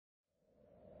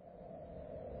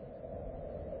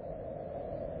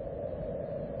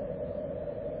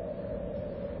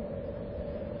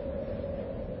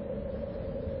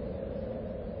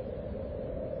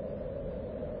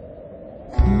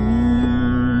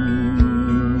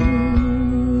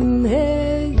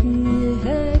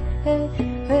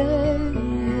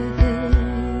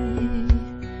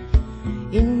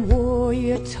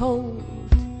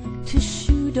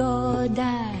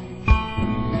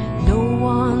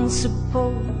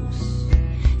supposed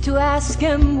to ask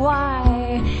him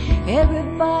why?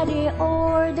 Everybody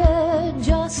ordered,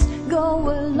 just go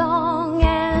along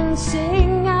and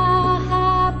sing a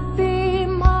happy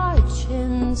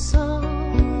marching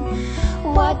song.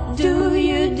 What do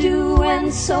you do when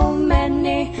so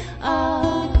many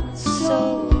are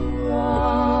so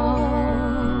wrong?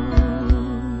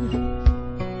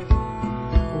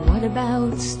 What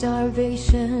about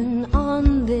starvation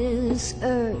on this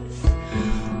earth?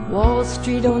 Wall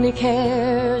Street only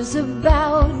cares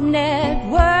about net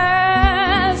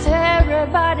worth.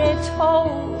 Everybody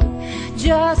told,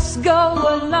 just go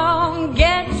along,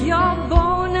 get your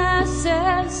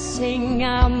bonuses, sing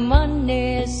a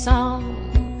money song.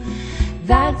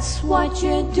 That's what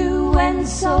you do when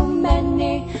so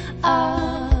many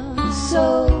are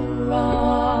so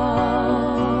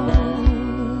wrong.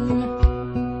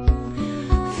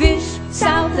 Fish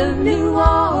south of New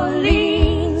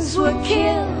Orleans were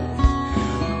killed.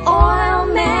 Oil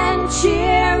men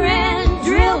cheering,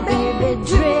 drill baby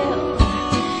drill.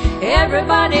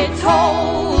 Everybody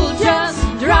told, just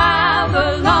drive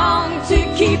along to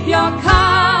keep your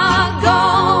car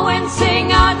going,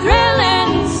 sing a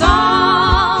drilling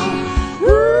song. Ooh,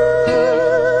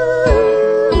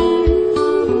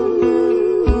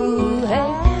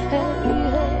 hey, hey,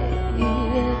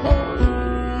 hey, hey,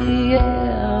 yeah.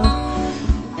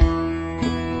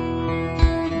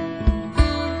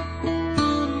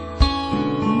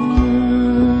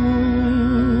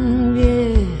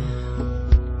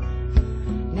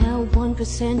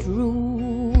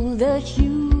 Rule the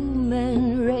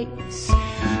human race.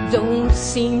 Don't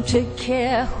seem to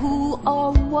care who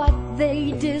or what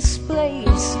they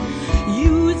displace.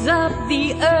 Use up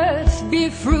the earth, be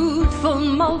fruitful,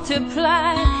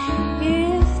 multiply.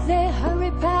 If they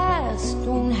hurry past,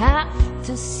 don't have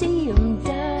to see them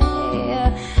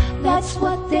die. That's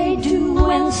what they do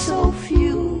when so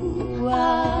few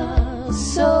are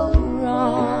so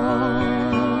wrong.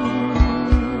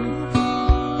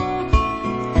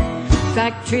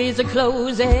 Factories are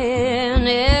closing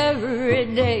every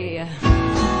day.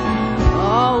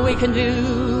 All we can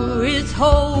do is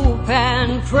hope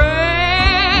and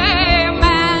pray.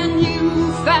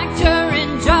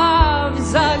 Manufacturing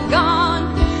jobs are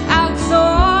gone,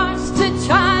 outsourced to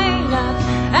China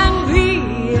and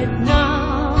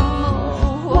Vietnam.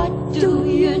 What do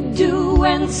you do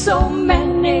when so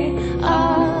many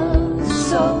are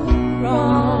so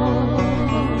wrong?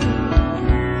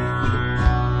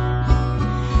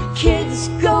 Kids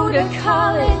go to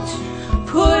college,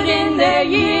 put in their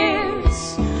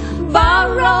years,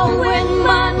 borrowing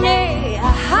money,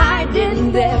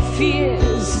 hiding their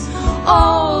fears.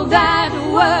 All that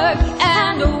work,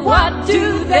 and what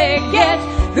do they get?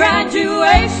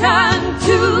 Graduation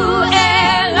to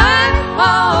a life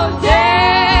of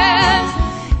debt.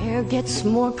 Air gets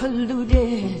more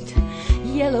polluted,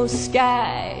 yellow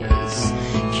skies.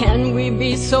 Can we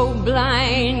be so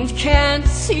blind, can't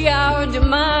see our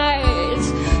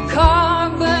demise?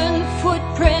 Carbon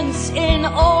footprints in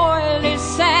oily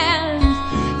sand.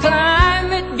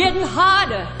 Climate getting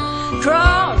hotter,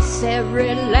 across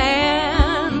every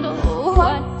land.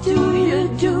 What do you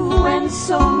do when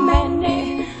so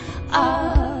many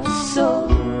are so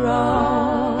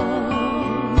wrong?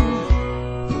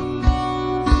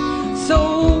 So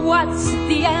what's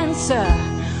the answer?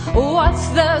 What's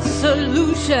the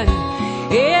solution?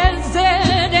 Is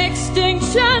it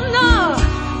extinction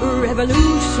or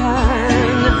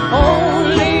revolution?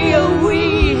 Only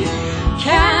we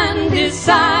can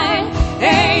decide.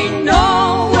 Ain't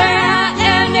nowhere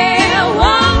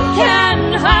anyone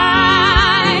can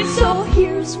hide. So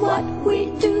here's what we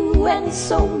do when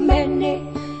so many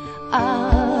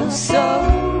are so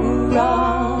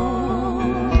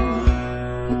wrong.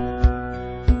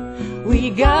 We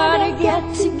gotta get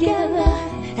together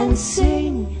and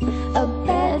sing a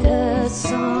better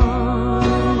song.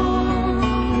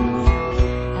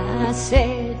 I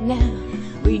said now,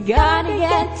 we gotta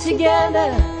get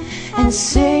together and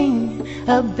sing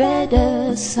a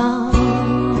better song.